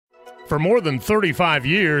For more than 35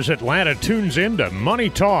 years, Atlanta tunes into Money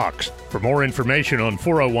Talks. For more information on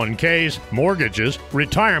 401ks, mortgages,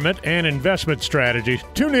 retirement, and investment strategies,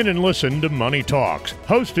 tune in and listen to Money Talks,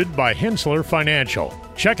 hosted by Hensler Financial.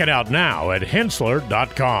 Check it out now at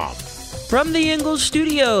hensler.com. From the Ingalls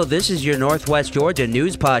studio, this is your Northwest Georgia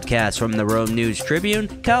news podcast from the Rome News Tribune,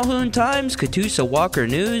 Calhoun Times, Catoosa Walker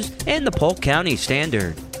News, and the Polk County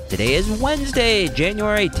Standard. Today is Wednesday,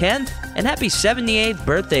 January 10th, and happy 78th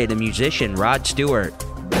birthday to musician Rod Stewart.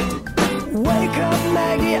 Wake up,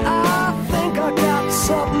 Maggie, I think I got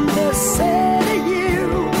something to say to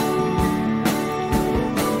you.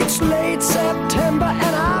 It's late September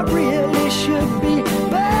and I really should be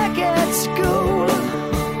back at school.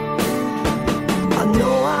 I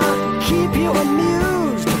know I keep you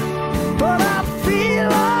amused, but I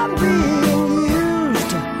feel I'm being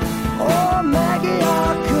used. Oh, Maggie,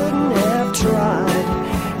 I couldn't have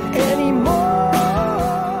tried anymore.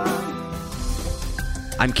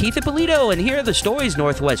 I'm Keith Ippolito, and here are the stories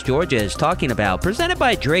Northwest Georgia is talking about, presented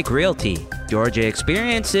by Drake Realty. Georgia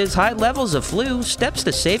experiences high levels of flu, steps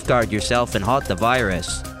to safeguard yourself and halt the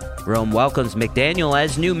virus. Rome welcomes McDaniel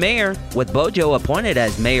as new mayor, with Bojo appointed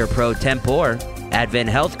as mayor pro tempore. Advent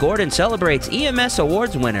Health Gordon celebrates EMS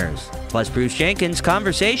awards winners. Plus Bruce Jenkins'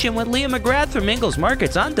 conversation with Leah McGrath from Ingalls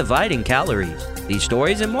Markets on dividing calories. These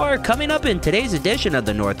stories and more are coming up in today's edition of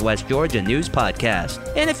the Northwest Georgia News Podcast.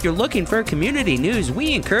 And if you're looking for community news,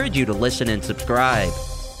 we encourage you to listen and subscribe.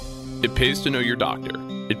 It pays to know your doctor.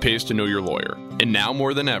 It pays to know your lawyer. And now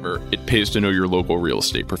more than ever, it pays to know your local real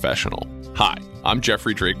estate professional. Hi, I'm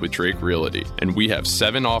Jeffrey Drake with Drake Realty, and we have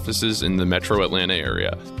 7 offices in the metro Atlanta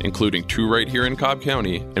area, including 2 right here in Cobb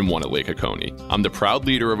County and 1 at Lake Oconee. I'm the proud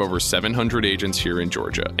leader of over 700 agents here in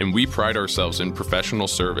Georgia, and we pride ourselves in professional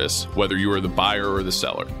service, whether you are the buyer or the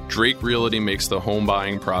seller. Drake Realty makes the home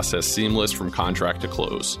buying process seamless from contract to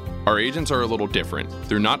close. Our agents are a little different.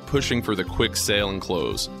 They're not pushing for the quick sale and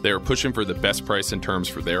close. They are pushing for the best price and terms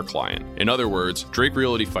for their client. In other words, Drake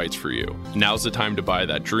Realty fights for you. Now's the time to buy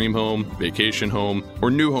that dream home, vacation home,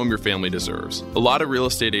 or new home your family deserves. A lot of real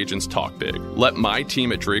estate agents talk big. Let my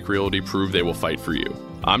team at Drake Realty prove they will fight for you.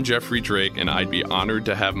 I'm Jeffrey Drake, and I'd be honored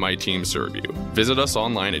to have my team serve you. Visit us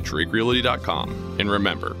online at drakerealty.com. And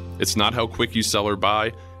remember, it's not how quick you sell or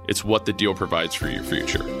buy, it's what the deal provides for your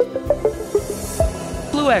future.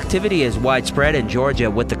 Flu activity is widespread in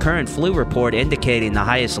Georgia, with the current flu report indicating the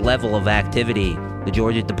highest level of activity. The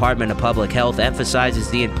Georgia Department of Public Health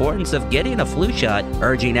emphasizes the importance of getting a flu shot,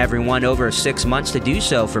 urging everyone over 6 months to do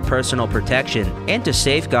so for personal protection and to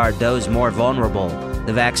safeguard those more vulnerable.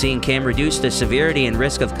 The vaccine can reduce the severity and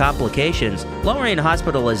risk of complications, lowering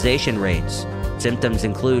hospitalization rates. Symptoms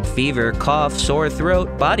include fever, cough, sore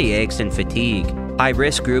throat, body aches, and fatigue.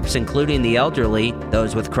 High-risk groups including the elderly,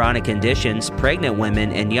 those with chronic conditions, pregnant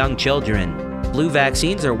women, and young children. Flu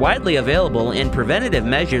vaccines are widely available, and preventative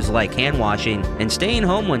measures like hand washing and staying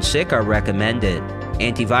home when sick are recommended.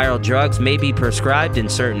 Antiviral drugs may be prescribed in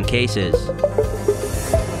certain cases.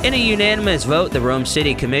 In a unanimous vote, the Rome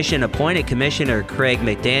City Commission appointed Commissioner Craig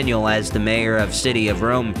McDaniel as the mayor of City of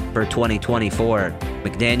Rome for 2024.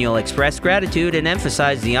 McDaniel expressed gratitude and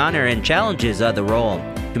emphasized the honor and challenges of the role.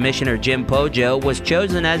 Commissioner Jim Pojo was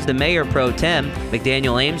chosen as the mayor pro tem.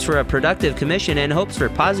 McDaniel aims for a productive commission and hopes for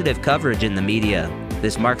positive coverage in the media.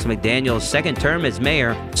 This marks McDaniel's second term as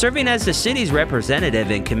mayor, serving as the city's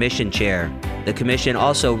representative and commission chair. The commission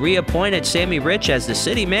also reappointed Sammy Rich as the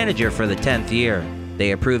city manager for the 10th year.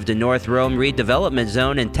 They approved the North Rome redevelopment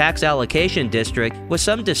zone and tax allocation district, with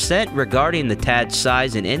some dissent regarding the TAD's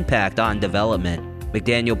size and impact on development.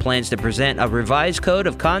 McDaniel plans to present a revised code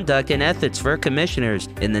of conduct and ethics for commissioners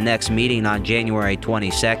in the next meeting on January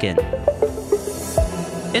 22nd.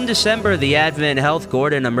 In December, the Advent Health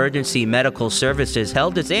Gordon Emergency Medical Services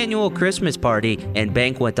held its annual Christmas party and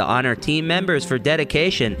banquet to honor team members for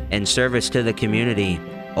dedication and service to the community.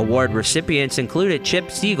 Award recipients included Chip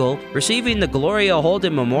Siegel, receiving the Gloria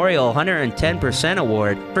Holden Memorial 110%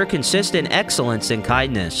 Award for consistent excellence and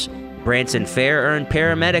kindness. Branson Fair earned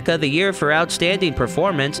Paramedic of the Year for outstanding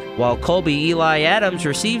performance, while Colby Eli Adams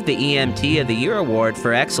received the EMT of the Year Award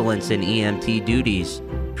for excellence in EMT duties.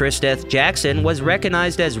 Christeth Jackson was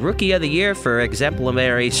recognized as Rookie of the Year for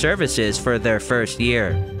exemplary services for their first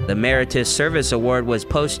year. The Meritus Service Award was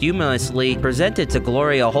posthumously presented to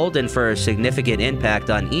Gloria Holden for her significant impact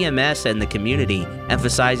on EMS and the community,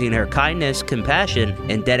 emphasizing her kindness, compassion,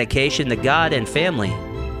 and dedication to God and family.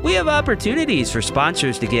 We have opportunities for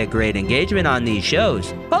sponsors to get great engagement on these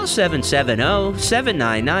shows. Call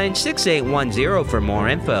 770-799-6810 for more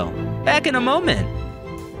info. Back in a moment.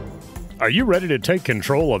 Are you ready to take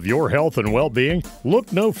control of your health and well-being?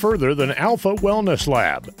 Look no further than Alpha Wellness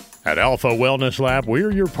Lab. At Alpha Wellness Lab,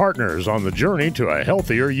 we're your partners on the journey to a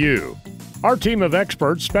healthier you. Our team of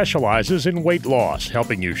experts specializes in weight loss,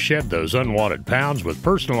 helping you shed those unwanted pounds with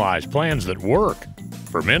personalized plans that work.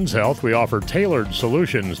 For men's health, we offer tailored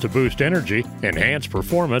solutions to boost energy, enhance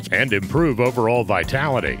performance, and improve overall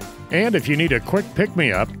vitality. And if you need a quick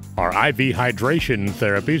pick-me-up, our IV hydration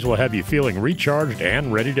therapies will have you feeling recharged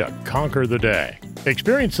and ready to conquer the day.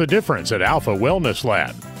 Experience the difference at Alpha Wellness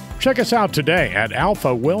Lab. Check us out today at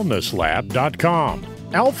alphawellnesslab.com.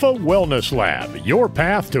 Alpha Wellness Lab, your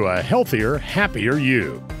path to a healthier, happier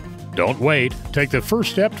you. Don't wait. Take the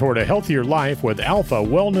first step toward a healthier life with Alpha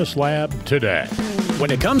Wellness Lab today. When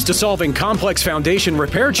it comes to solving complex foundation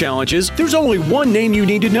repair challenges, there's only one name you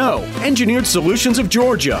need to know: Engineered Solutions of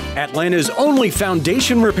Georgia, Atlanta's only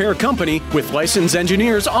foundation repair company with licensed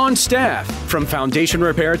engineers on staff. From foundation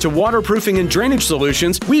repair to waterproofing and drainage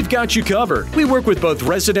solutions, we've got you covered. We work with both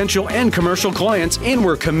residential and commercial clients, and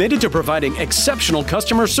we're committed to providing exceptional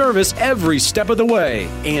customer service every step of the way.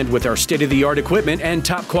 And with our state-of-the-art equipment and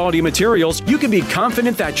top quality materials, you can be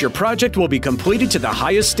confident that your project will be completed to the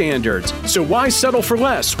highest standards. So why settle for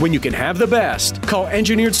less when you can have the best? Call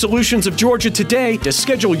Engineered Solutions of Georgia today to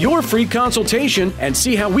schedule your free consultation and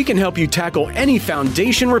see how we can help you tackle any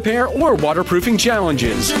foundation repair or waterproofing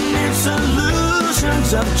challenges. Engineered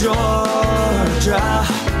Solutions of Georgia.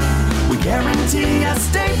 We guarantee a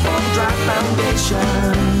stable, dry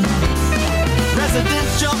foundation.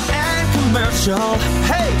 Residential and commercial.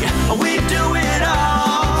 Hey, we do it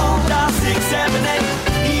all. Dial 678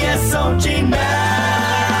 ESOG now.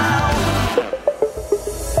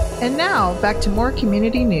 And now, back to more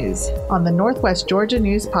community news on the Northwest Georgia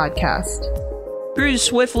News Podcast. Crews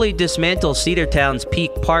swiftly dismantled Cedartown's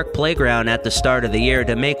Peak Park playground at the start of the year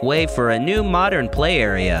to make way for a new modern play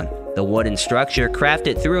area. The wooden structure,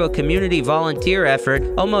 crafted through a community volunteer effort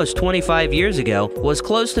almost 25 years ago, was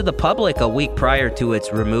closed to the public a week prior to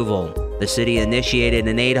its removal. The city initiated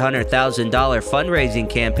an $800,000 fundraising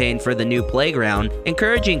campaign for the new playground,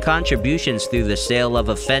 encouraging contributions through the sale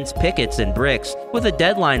of fence pickets and bricks, with a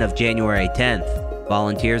deadline of January 10th.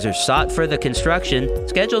 Volunteers are sought for the construction,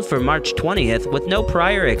 scheduled for March 20th, with no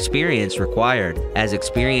prior experience required, as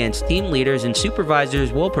experienced team leaders and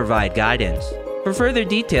supervisors will provide guidance. For further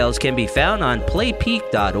details can be found on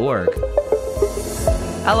playpeak.org.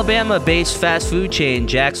 Alabama-based fast food chain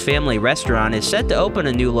Jack's Family Restaurant is set to open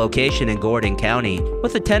a new location in Gordon County,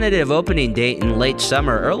 with a tentative opening date in late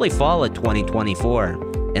summer, early fall of 2024.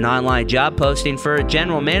 An online job posting for a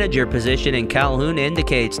general manager position in Calhoun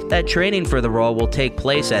indicates that training for the role will take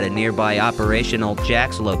place at a nearby operational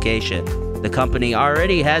Jack's location. The company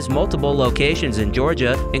already has multiple locations in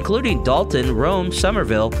Georgia, including Dalton, Rome,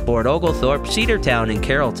 Somerville, Fort Oglethorpe, Cedartown, and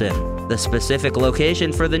Carrollton. The specific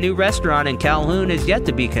location for the new restaurant in Calhoun is yet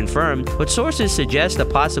to be confirmed, but sources suggest a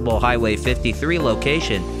possible Highway 53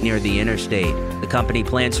 location near the interstate. The company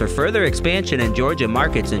plans for further expansion in Georgia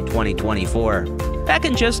markets in 2024. Back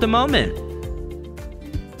in just a moment.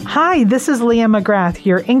 Hi, this is Leah McGrath,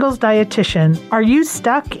 your Ingalls dietitian. Are you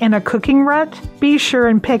stuck in a cooking rut? Be sure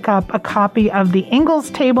and pick up a copy of the Ingalls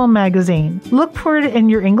Table magazine. Look for it in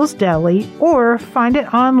your Ingalls Deli or find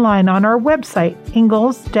it online on our website,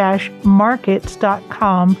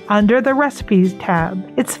 ingalls-markets.com, under the Recipes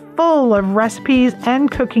tab. It's full of recipes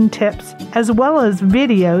and cooking tips, as well as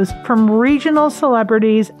videos from regional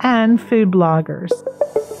celebrities and food bloggers.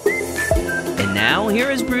 And now,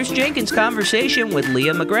 here is Bruce Jenkins' conversation with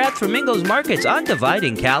Leah McGrath from Ingalls Markets on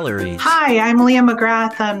dividing calories. Hi, I'm Leah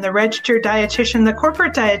McGrath. I'm the registered dietitian, the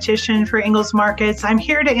corporate dietitian for Ingalls Markets. I'm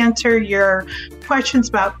here to answer your questions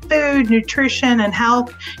about food, nutrition, and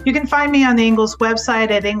health. You can find me on the Ingalls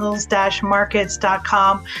website at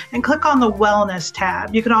ingalls-markets.com and click on the Wellness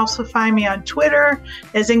tab. You can also find me on Twitter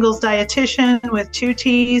as Ingalls Dietitian with 2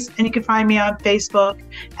 T's, and you can find me on Facebook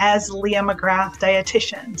as Leah McGrath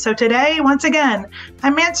Dietitian. So today, once again,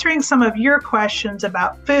 I'm answering some of your questions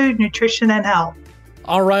about food, nutrition, and health.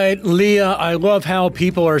 All right, Leah, I love how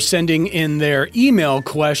people are sending in their email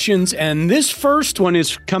questions. And this first one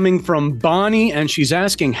is coming from Bonnie, and she's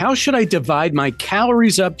asking, how should I divide my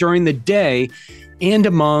calories up during the day and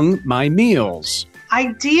among my meals?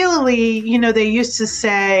 Ideally, they used to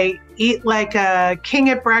say, eat like a king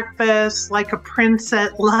at breakfast, like a prince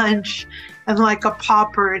at lunch, and like a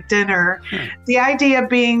pauper at dinner. The idea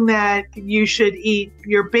being that you should eat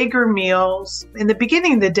your bigger meals in the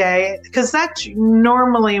beginning of the day, because that's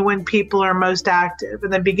normally when people are most active, in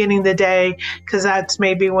the beginning of the day, because that's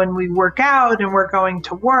maybe when we work out and we're going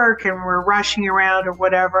to work and we're rushing around or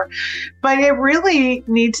whatever. But it really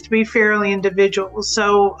needs to be fairly individual.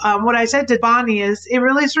 So what I said to Bonnie is it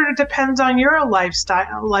really sort of depends on your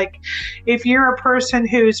lifestyle. Like if you're a person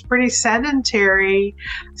who's pretty sedentary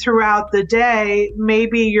throughout the day,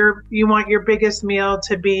 maybe you want your biggest meal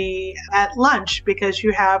to be at lunch because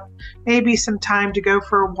you have maybe some time to go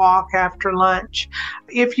for a walk after lunch.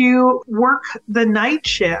 If you work the night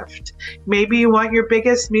shift, maybe you want your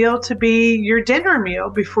biggest meal to be your dinner meal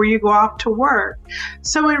before you go off to work.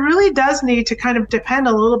 So it really does need to kind of depend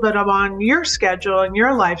a little bit on your schedule and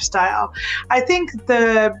your lifestyle. I think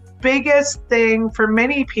the biggest thing for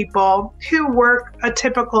many people who work a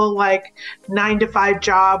typical 9-to-5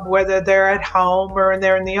 job, whether they're at home or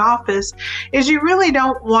they're in the office, is you really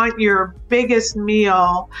don't want your biggest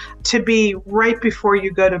meal to be right before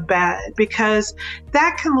you go to bed, because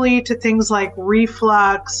that can lead to things like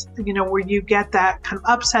reflux, where you get that kind of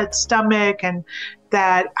upset stomach and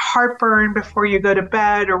that heartburn before you go to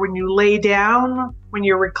bed or when you lay down, when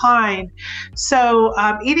you're reclined. So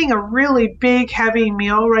eating a really big, heavy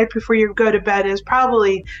meal right before you go to bed is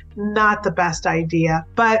probably not the best idea.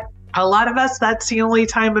 But a lot of us, that's the only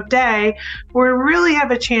time of day where we really have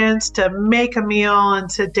a chance to make a meal and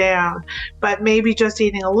sit down. But maybe just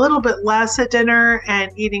eating a little bit less at dinner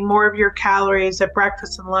and eating more of your calories at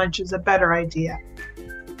breakfast and lunch is a better idea.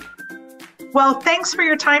 Well, thanks for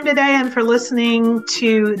your time today and for listening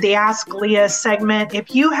to the Ask Leah segment.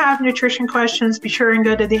 If you have nutrition questions, be sure and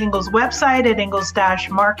go to the Ingles website at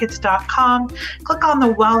ingles-markets.com. Click on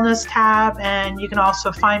the Wellness tab, and you can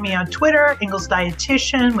also find me on Twitter, Ingles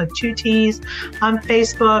Dietitian with 2 T's, on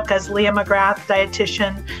Facebook as Leah McGrath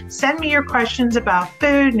Dietitian. Send me your questions about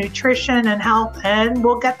food, nutrition, and health, and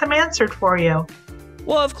we'll get them answered for you.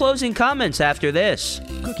 We'll have closing comments after this.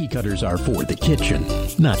 Cookie cutters are for the kitchen,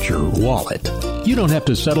 not your wallet. You don't have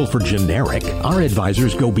to settle for generic. Our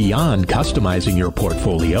advisors go beyond customizing your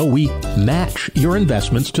portfolio. We match your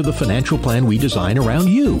investments to the financial plan we design around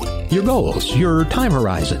you, your goals, your time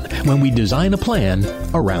horizon, when we design a plan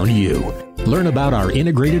around you. Learn about our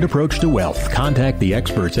integrated approach to wealth. Contact the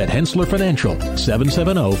experts at Hensler Financial,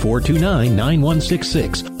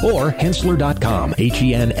 770-429-9166, or Hensler.com,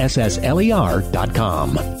 HENSSLER.com.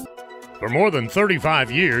 For more than 35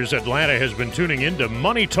 years, Atlanta has been tuning into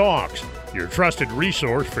Money Talks, your trusted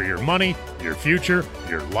resource for your money, your future,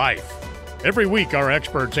 your life. Every week, our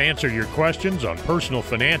experts answer your questions on personal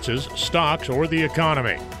finances, stocks, or the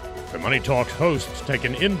economy. The Money Talks hosts take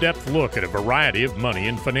an in-depth look at a variety of money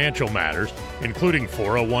and financial matters, including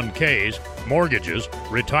 401ks, mortgages,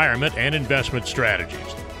 retirement, and investment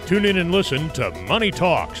strategies. Tune in and listen to Money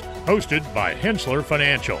Talks, hosted by Hensler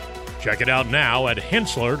Financial. Check it out now at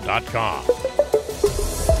Hensler.com.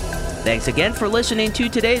 Thanks again for listening to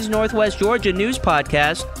today's Northwest Georgia News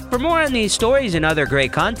Podcast. For more on these stories and other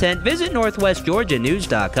great content, visit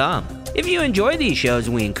northwestgeorgianews.com. If you enjoy these shows,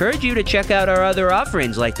 we encourage you to check out our other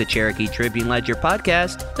offerings like the Cherokee Tribune-Ledger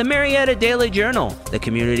podcast, the Marietta Daily Journal, the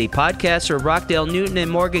community podcasts for Rockdale, Newton,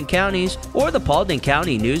 and Morgan counties, or the Paulding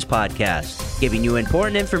County News Podcast. Giving you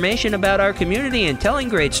important information about our community and telling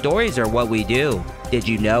great stories are what we do. Did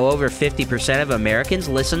you know over 50% of Americans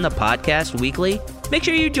listen to podcasts weekly? Make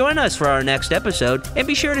sure you join us for our next episode, and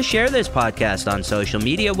be sure to share this podcast on social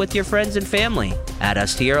media with your friends and family. Add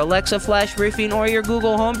us to your Alexa Flash Briefing or your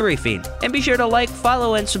Google Home Briefing, and be sure to like,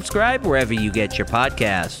 follow, and subscribe wherever you get your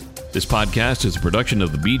podcasts. This podcast is a production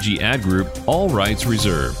of the BG Ad Group, all rights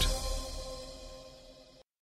reserved.